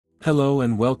Hello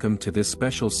and welcome to this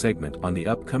special segment on the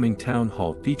upcoming town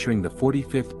hall featuring the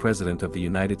 45th President of the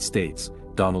United States,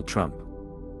 Donald Trump.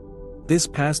 This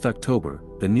past October,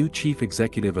 the new chief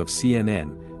executive of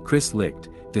CNN, Chris Licht,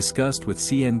 discussed with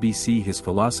CNBC his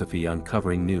philosophy on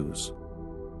covering news.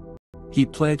 He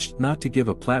pledged not to give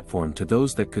a platform to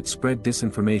those that could spread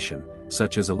disinformation,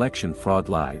 such as election fraud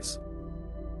lies.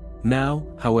 Now,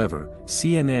 however,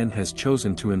 CNN has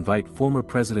chosen to invite former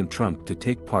President Trump to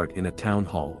take part in a town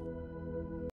hall.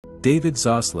 David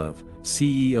Zaslav,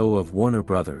 CEO of Warner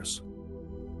Bros.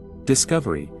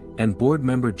 Discovery, and board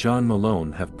member John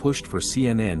Malone have pushed for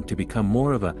CNN to become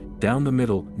more of a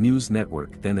down-the-middle news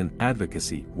network than an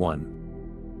advocacy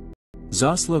one.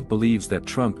 Zaslav believes that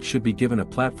Trump should be given a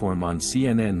platform on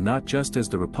CNN not just as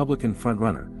the Republican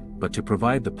frontrunner, but to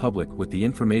provide the public with the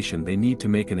information they need to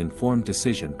make an informed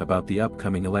decision about the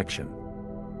upcoming election.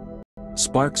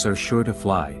 Sparks are sure to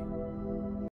fly.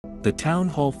 The town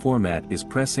hall format is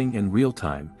pressing and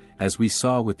real-time, as we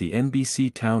saw with the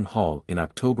NBC town hall in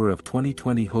October of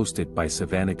 2020 hosted by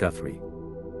Savannah Guthrie.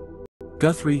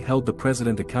 Guthrie held the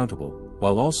president accountable,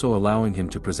 while also allowing him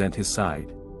to present his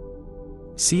side.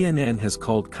 CNN has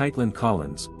called Caitlin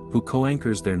Collins, who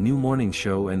co-anchors their new morning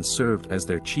show and served as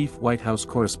their chief White House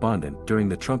correspondent during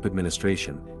the Trump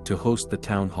administration, to host the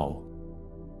town hall.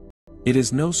 It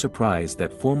is no surprise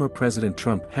that former President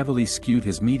Trump heavily skewed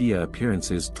his media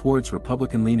appearances towards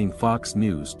Republican-leaning Fox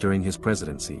News during his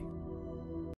presidency.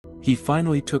 He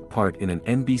finally took part in an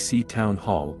NBC town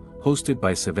hall, hosted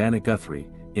by Savannah Guthrie,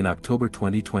 in October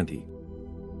 2020.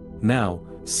 Now,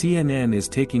 CNN is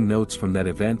taking notes from that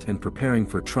event and preparing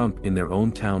for Trump in their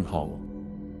own town hall.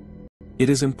 It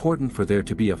is important for there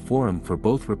to be a forum for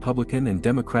both Republican and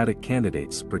Democratic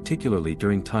candidates, particularly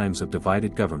during times of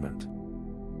divided government.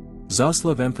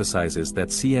 Zaslav emphasizes that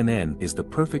CNN is the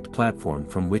perfect platform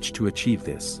from which to achieve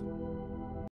this.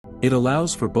 It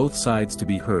allows for both sides to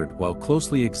be heard while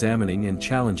closely examining and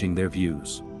challenging their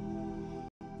views.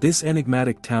 This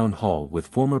enigmatic town hall with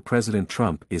former President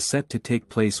Trump is set to take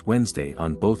place Wednesday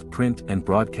on both print and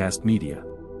broadcast media.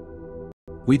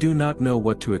 We do not know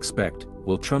what to expect.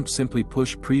 Will Trump simply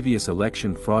push previous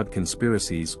election fraud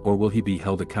conspiracies, or will he be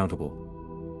held accountable?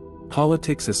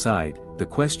 Politics aside, the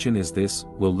question is this: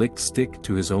 will Licht stick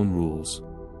to his own rules?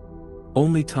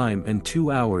 Only time, and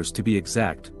 2 hours to be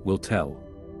exact, will tell.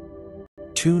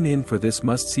 Tune in for this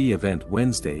must-see event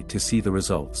Wednesday to see the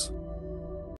results.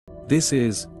 This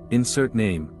is, insert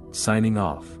name, signing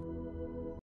off.